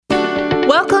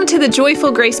Welcome to the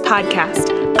Joyful Grace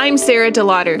Podcast. I'm Sarah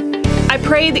DeLauder. I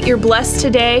pray that you're blessed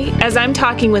today as I'm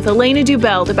talking with Elena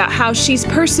Dubbeld about how she's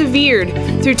persevered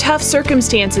through tough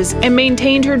circumstances and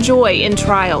maintained her joy in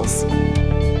trials.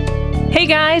 Hey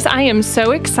guys, I am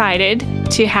so excited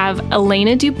to have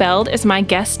Elena Dubbeld as my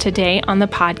guest today on the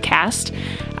podcast.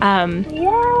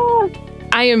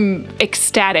 I am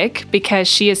ecstatic because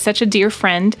she is such a dear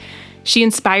friend. She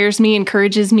inspires me,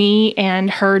 encourages me,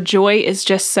 and her joy is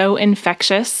just so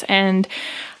infectious. And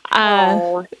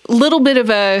a little bit of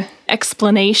a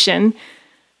explanation.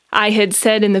 I had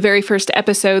said in the very first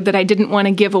episode that I didn't want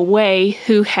to give away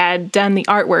who had done the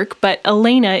artwork, but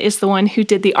Elena is the one who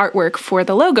did the artwork for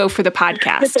the logo for the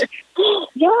podcast.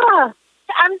 Yeah.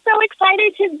 I'm so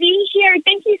excited to be here.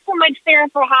 Thank you so much, Sarah,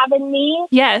 for having me.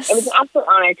 Yes. It was an absolute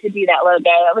honor to do that logo.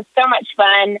 It was so much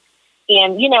fun.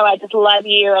 And, I just love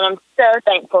you, and I'm so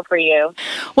thankful for you.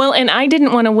 Well, and I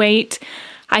didn't want to wait.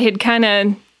 I had kind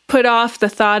of put off the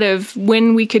thought of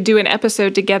when we could do an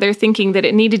episode together, thinking that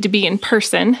it needed to be in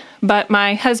person. But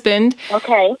my husband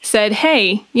said,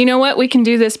 hey, you know what? We can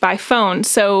do this by phone.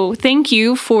 So thank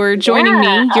you for joining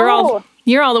me.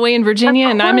 You're all the way in Virginia,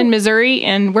 and I'm in Missouri,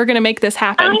 and we're going to make this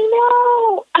happen. I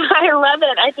know. I love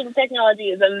it. I think technology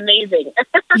is amazing.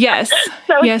 Yes.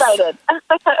 So excited.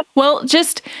 Well,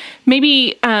 just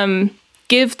maybe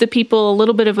give the people a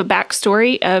little bit of a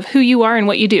backstory of who you are and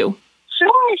what you do.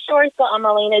 Sure. So I'm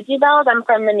Elena Dubbeld. I'm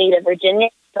from Manita, Virginia,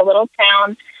 a little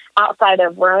town outside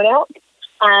of Roanoke.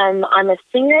 I'm a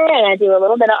singer, and I do a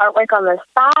little bit of artwork on the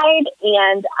side,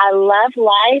 and I love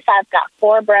life. I've got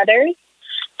 4 brothers.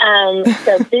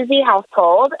 So busy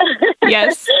household.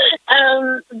 Yes.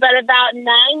 But about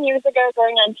 9 years ago,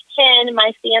 going on 10,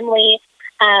 my family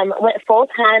went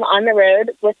full-time on the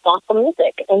road with gospel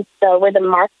music. And so we're the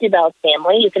Mark Dubbeld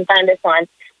family. You can find us on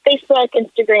Facebook,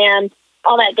 Instagram,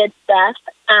 all that good stuff.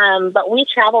 But we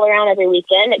travel around every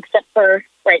weekend, except for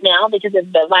right now because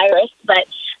of the virus. But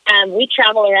we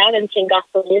travel around and sing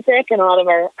gospel music, and a lot of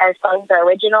our songs are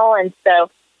original. And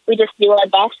so we just do our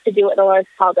best to do what the Lord's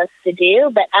called us to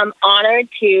do. But I'm honored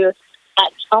to,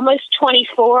 at almost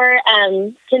 24,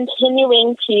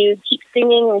 continuing to keep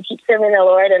singing and keep serving the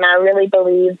Lord. And I really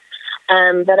believe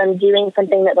that I'm doing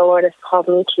something that the Lord has called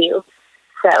me to.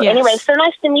 So Anyway, so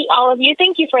nice to meet all of you.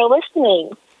 Thank you for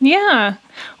listening. Yeah.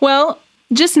 Well,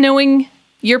 just knowing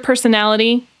your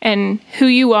personality and who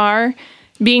you are,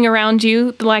 being around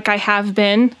you like I have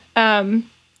been,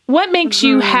 what makes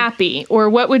you happy, or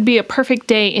what would be a perfect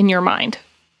day in your mind,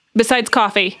 besides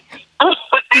coffee? Well,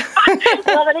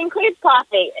 it includes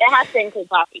coffee. It has to include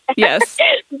coffee. Yes.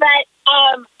 But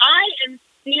I am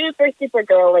super, super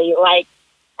girly. Like,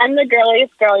 I'm the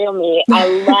girliest girl you'll meet. I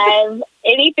love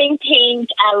anything pink.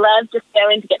 I love just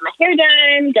going to get my hair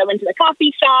done, going to the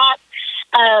coffee shop.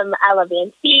 I love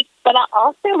antiques, but I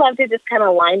also love to just kind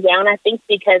of wind down, I think,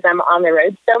 because I'm on the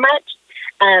road so much.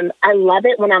 I love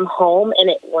it when I'm home and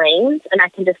it rains and I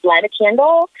can just light a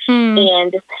candle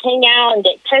and just hang out and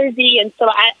get cozy. And so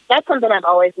that's something I've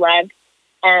always loved.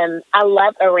 I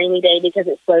love a rainy day because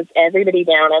it slows everybody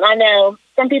down. And I know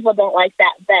some people don't like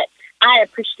that, but I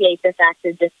appreciate the fact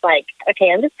of just like,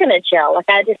 okay, I'm just going to chill. Like,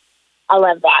 I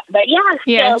love that. But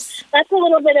so that's a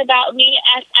little bit about me.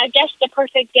 I guess the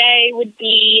perfect day would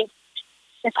be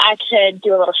if I could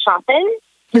do a little shopping,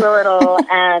 do a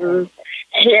little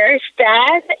hair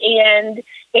stuff, and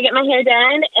get my hair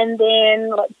done, and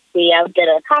then I would go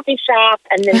to a coffee shop,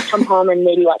 and then come home and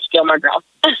maybe watch Gilmore Girls.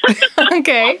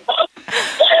 Okay.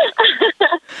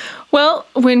 Well,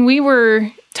 when we were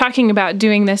talking about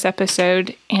doing this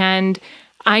episode, and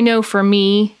I know for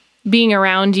me, being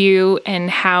around you and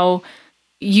how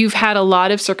you've had a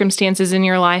lot of circumstances in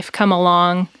your life come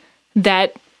along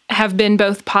that have been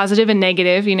both positive and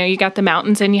negative. You got the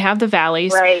mountains and you have the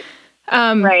valleys. Right.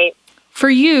 Right. For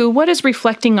you, what does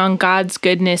reflecting on God's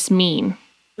goodness mean?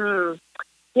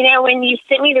 When you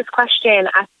sent me this question,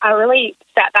 I really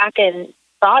sat back and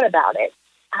thought about it.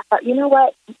 I thought, you know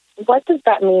what? What does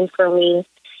that mean for me?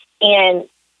 And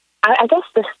I guess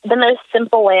the most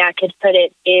simple way I could put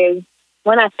it is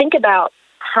when I think about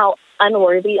how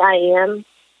unworthy I am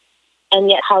and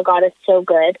yet how God is so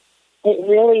good, it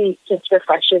really just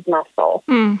refreshes my soul.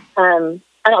 I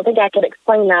don't think I could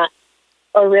explain that.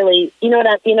 Or really, you know what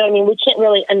I mean? We can't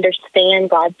really understand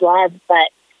God's love, but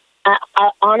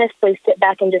I honestly sit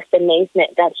back in just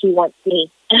amazement that He wants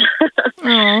me.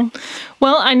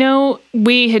 Well, I know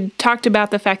we had talked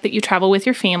about the fact that you travel with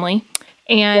your family,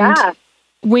 and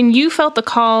when you felt the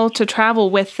call to travel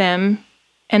with them,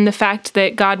 and the fact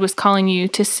that God was calling you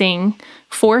to sing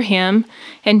for Him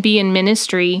and be in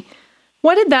ministry,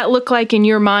 what did that look like in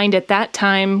your mind at that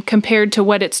time compared to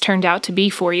what it's turned out to be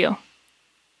for you?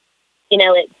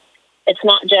 it's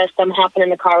not just I'm hopping in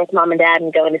the car with mom and dad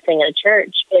and going to sing at a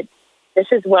church. This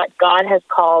is what God has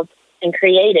called and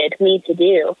created me to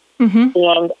do. Mm-hmm.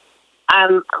 And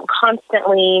I'm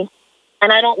constantly,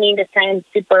 and I don't mean to sound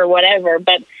super whatever,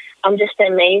 but I'm just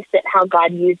amazed at how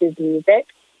God uses music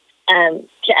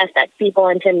to affect people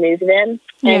and to move them.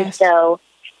 Yes. And so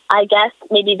I guess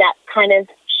maybe that kind of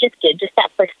shifted, just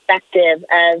that perspective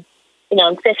of,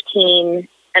 I'm 15,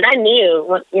 and I knew,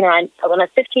 when I was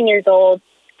 15 years old,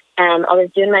 I was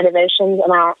doing my devotions,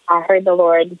 and I heard the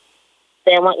Lord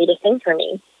say, I want you to sing for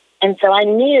me. And so I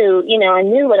knew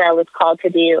what I was called to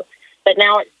do, but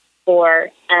now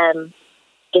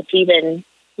it's even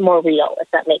more real, if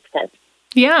that makes sense.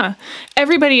 Yeah.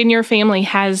 Everybody in your family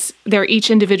has their each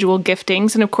individual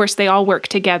giftings, and of course they all work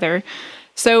together.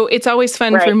 So it's always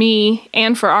fun for me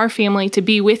and for our family to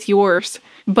be with yours.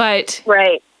 But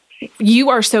you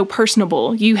are so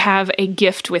personable. You have a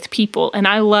gift with people, and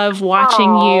I love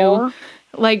watching you.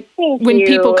 Like when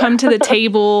people come to the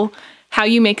table, how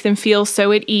you make them feel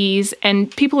so at ease,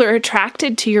 and people are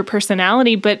attracted to your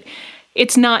personality, but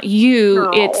it's not you,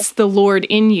 it's the Lord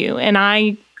in you. And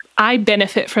I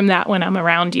benefit from that when I'm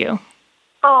around you.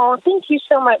 Oh, thank you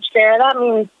so much, Sarah. That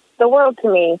means the world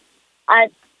to me. I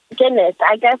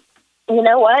guess, you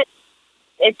know what?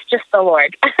 It's just the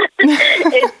Lord.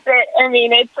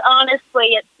 It's honestly,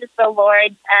 it's just the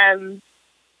Lord.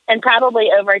 And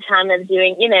probably over time of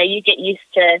doing, you get used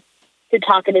to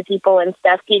talking to people and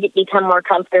stuff. You become more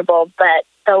comfortable, but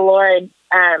the Lord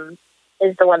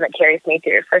is the one that carries me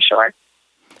through for sure.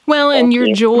 Well, and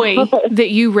your joy that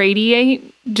you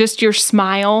radiate, just your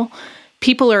smile,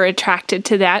 people are attracted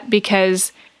to that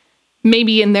because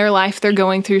maybe in their life they're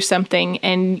going through something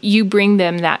and you bring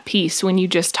them that peace when you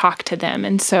just talk to them.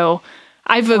 And so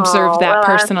I've observed that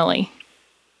personally.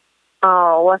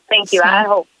 Thank you.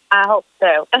 So, I hope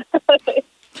so.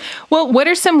 Well, what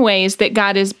are some ways that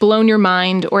God has blown your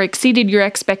mind or exceeded your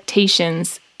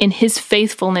expectations in his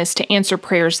faithfulness to answer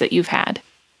prayers that you've had?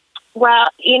 Well,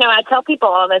 I tell people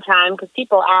all the time, because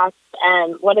people ask,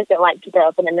 what is it like to grow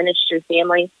up in a ministry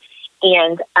family?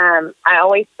 And I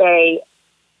always say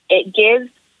it gives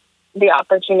the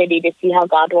opportunity to see how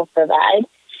God will provide.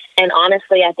 And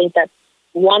honestly, I think that's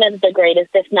one of the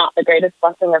greatest, if not the greatest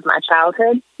blessing of my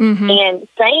childhood. Mm-hmm. And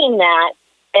saying that,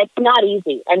 it's not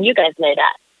easy, and you guys know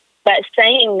that. But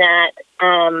saying that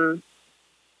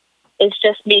is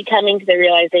just me coming to the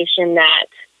realization that,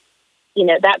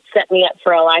 that set me up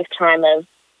for a lifetime of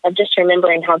just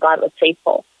remembering how God was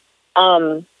faithful.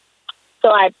 So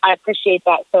I appreciate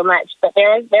that so much. But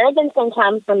there have been some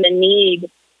times when the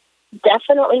need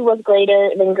definitely was greater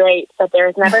than great, but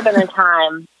there's never been a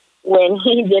time when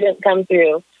he didn't come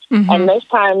through. Mm-hmm. And most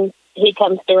times he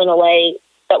comes through in a way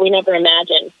that we never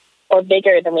imagined, or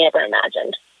bigger than we ever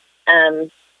imagined.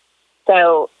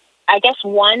 So I guess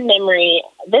one memory,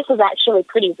 this is actually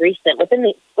pretty recent, within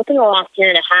the last year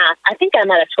and a half. I think I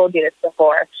might have told you this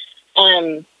before.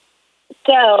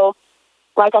 So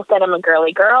like I said, I'm a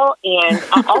girly girl, and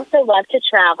I also love to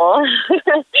travel.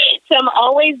 So I'm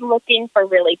always looking for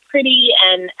really pretty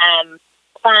and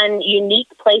fun, unique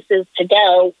places to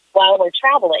go while we're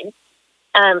traveling.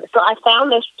 So I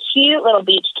found this cute little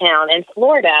beach town in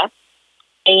Florida,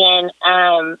 and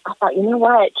I thought, you know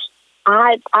what?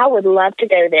 I would love to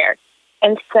go there.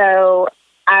 And so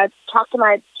I talked to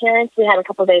my parents. We had a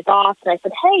couple of days off, and I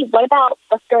said, hey, what about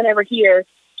us going over here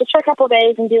just for a couple of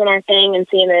days and doing our thing and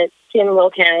seeing the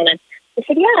little town? And they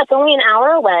said, yeah, it's only an hour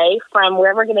away from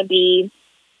where we're going to be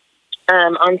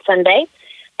on Sunday.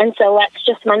 And so let's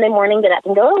just Monday morning get up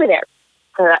and go over there.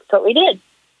 So that's what we did.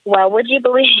 Well, would you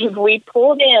believe we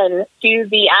pulled in to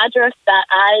the address that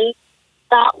I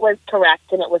thought was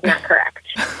correct, and it was not correct.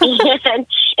 And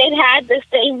it had the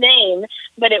same name,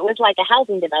 but it was like a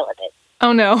housing development.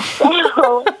 Oh, no.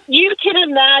 So you can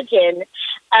imagine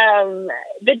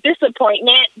the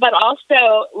disappointment, but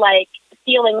also like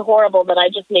feeling horrible that I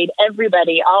just made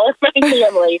everybody, all of my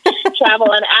family,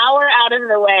 travel an hour out of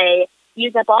the way,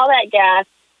 use up all that gas.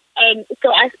 And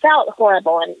so I felt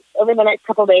horrible. And over the next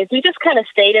couple of days, we just kind of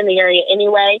stayed in the area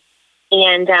anyway.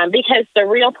 And because the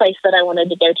real place that I wanted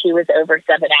to go to was over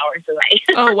 7 hours away.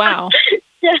 Oh, wow.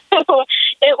 So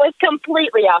it was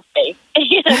completely off base.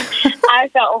 And I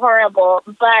felt horrible.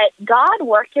 But God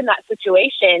worked in that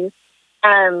situation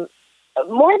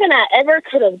more than I ever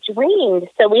could have dreamed.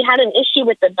 So we had an issue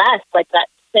with the bus like that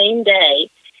same day.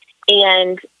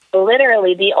 And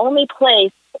literally the only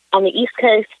place on the East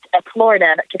Coast of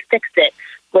Florida that could fix it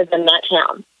was in that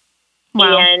town.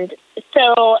 Wow. And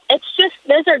so it's just,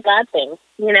 those are God things.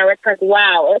 It's like,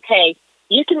 wow, okay,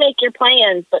 you can make your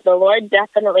plans, but the Lord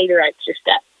definitely directs your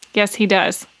steps. Yes, he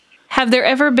does. Have there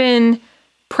ever been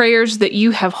prayers that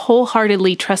you have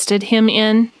wholeheartedly trusted him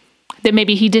in, that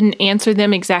maybe he didn't answer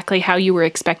them exactly how you were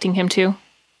expecting him to?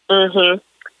 Mm-hmm.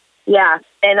 Yeah.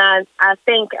 And I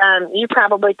think you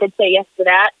probably could say yes to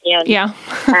that. And yeah.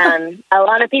 A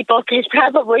lot of people could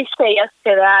probably say yes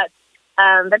to that.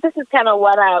 But this is kind of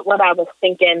what I was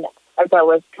thinking as I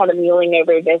was kind of mulling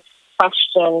over this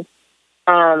question.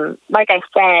 Like I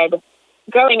said,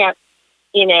 growing up,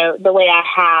 the way I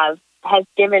have has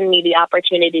given me the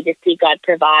opportunity to see God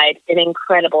provide in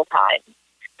incredible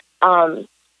times.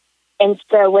 And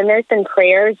so when there's been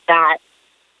prayers that,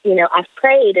 I've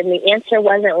prayed and the answer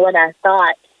wasn't what I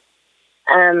thought,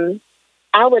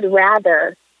 I would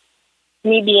rather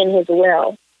me be in his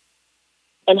will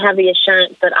and have the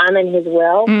assurance that I'm in his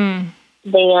will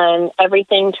than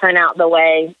everything turn out the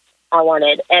way I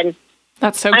wanted. And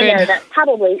that's so good. I know that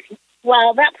probably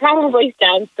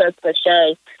sounds so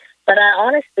cliche, but I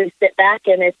honestly sit back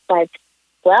and it's like,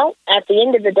 well, at the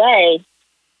end of the day,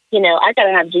 I got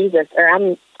to have Jesus, or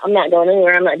I'm not going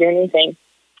anywhere. I'm not doing anything.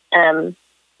 And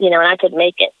I could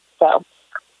make it. So,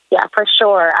 yeah, for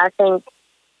sure. I think,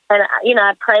 and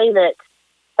I pray that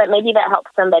maybe that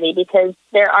helps somebody, because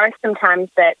there are some times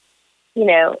that,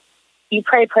 you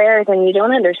pray prayers and you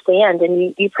don't understand,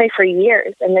 and you pray for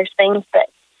years, and there's things that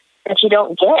you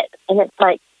don't get, and it's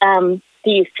like, do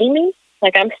you see me?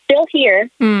 Like, I'm still here.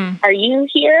 Are you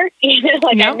here? Nope.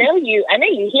 I know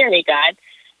you hear me,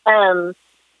 God.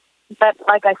 But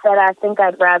like I said, I think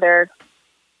I'd rather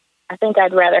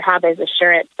have his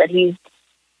assurance that he's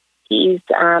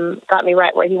got me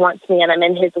right where he wants me, and I'm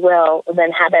in his will,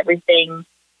 than have everything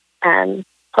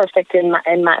perfect in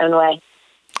my own way.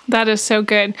 That is so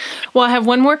good. Well, I have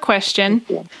one more question.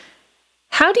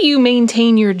 How do you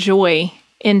maintain your joy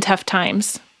in tough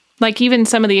times? Like even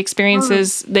some of the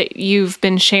experiences that you've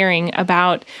been sharing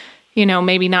about,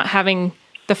 maybe not having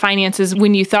the finances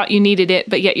when you thought you needed it,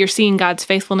 but yet you're seeing God's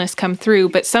faithfulness come through.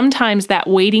 But sometimes that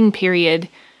waiting period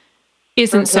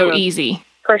isn't so easy.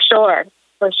 For sure.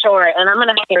 And I'm going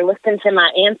to have to listen to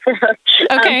my answer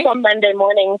on Monday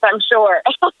mornings, I'm sure.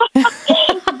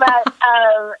 But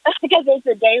because it's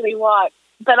a daily walk.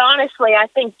 But honestly, I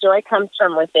think joy comes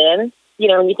from within.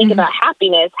 When you think about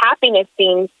happiness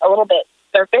seems a little bit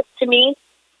surface to me,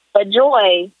 but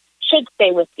joy should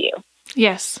stay with you.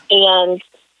 Yes. And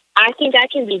I think I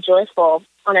can be joyful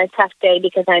on a tough day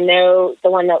because I know the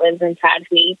one that lives inside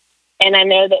me. And I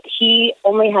know that he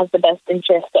only has the best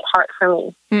interest at heart for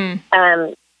me.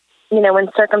 When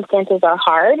circumstances are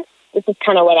hard, this is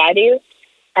kind of what I do.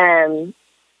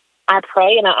 I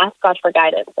pray and I ask God for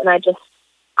guidance. And I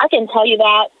can tell you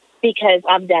that because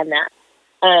I've done that.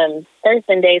 There's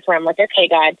been days where I'm like, okay,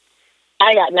 God,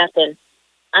 I got nothing.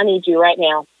 I need you right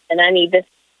now. And I need this,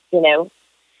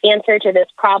 answer to this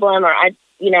problem, or I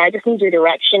just need your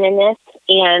direction in this.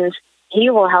 And he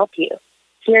will help you.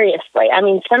 Seriously. I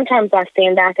mean, sometimes I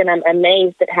stand back and I'm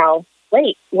amazed at how,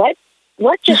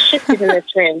 what just shifted in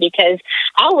this room? Because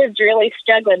I was really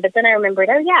struggling, but then I remembered,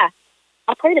 oh yeah,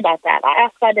 I prayed about that. I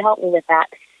asked God to help me with that.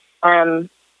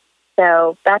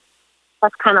 So that's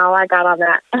kind of all I got on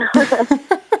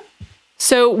that.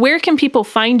 So where can people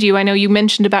find you? I know you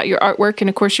mentioned about your artwork and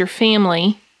of course your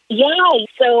family. Yeah.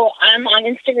 So I'm on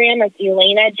Instagram as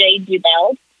Elena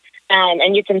Dubbeld.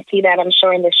 And you can see that, I'm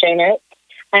sure, in the show notes.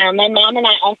 My mom and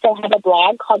I also have a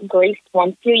blog called Grace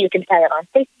Wants You. You can find it on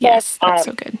Facebook, yes, that's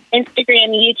so good.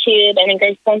 Instagram, YouTube, and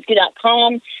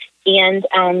gracewantsyou.com.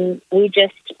 And we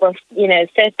just were,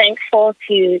 so thankful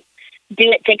to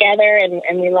do it together,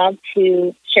 and we love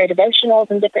to share devotionals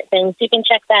and different things. You can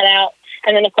check that out.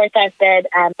 And then, of course, I said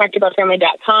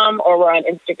markdubbeldfamily.com, or we're on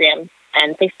Instagram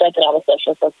and Facebook and all the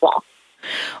socials as well.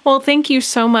 Well, thank you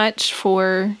so much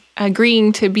for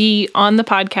agreeing to be on the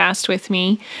podcast with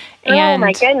me. Oh,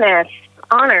 my goodness.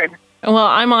 Honored. Well,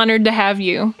 I'm honored to have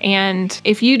you. And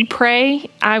if you'd pray,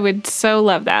 I would so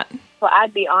love that. Well,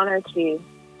 I'd be honored to.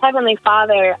 Heavenly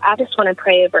Father, I just want to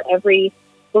pray over every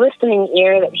listening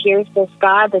ear that hears this,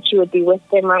 God, that you would be with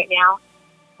them right now.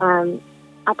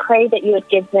 I pray that you would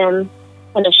give them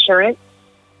an assurance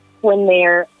when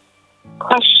they're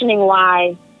questioning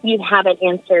why you haven't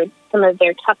answered some of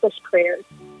their toughest prayers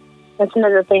and some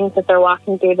of the things that they're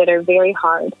walking through that are very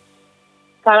hard.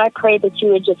 God, I pray that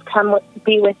you would just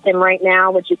be with them right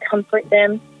now. Would you comfort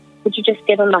them? Would you just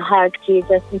give them a hug,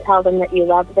 Jesus, and tell them that you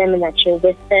love them and that you're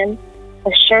with them?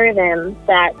 Assure them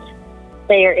that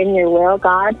they are in your will,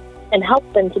 God, and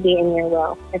help them to be in your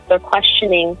will. If they're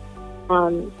questioning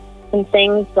some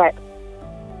things that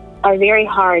are very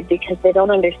hard because they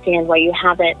don't understand why you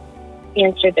haven't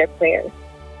answered their prayers.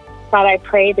 God, I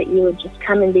pray that you would just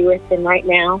come and be with them right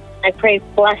now. I pray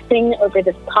blessing over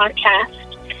this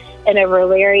podcast and over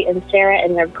Larry and Sarah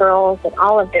and their girls and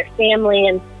all of their family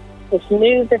and this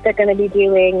move that they're going to be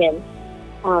doing and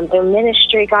their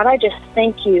ministry. God, I just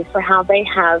thank you for how they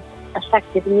have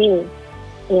affected me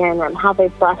and how they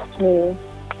blessed me.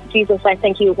 Jesus, I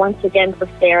thank you once again for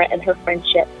Sarah and her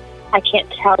friendship. I can't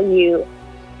tell you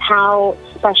how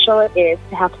special it is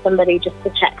to have somebody just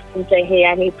to text and say, hey,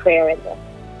 I need prayer in this,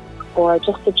 or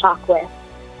just to talk with.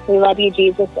 We love you,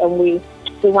 Jesus, and we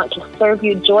want to serve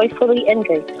you joyfully and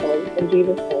gracefully. In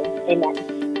Jesus' name, amen.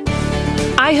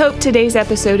 I hope today's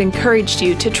episode encouraged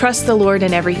you to trust the Lord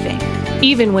in everything,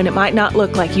 even when it might not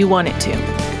look like you want it to.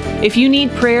 If you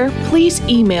need prayer, please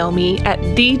email me at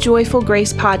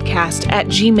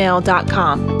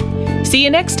thejoyfulgracepodcast@gmail.com. See you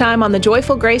next time on the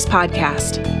Joyful Grace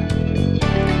Podcast.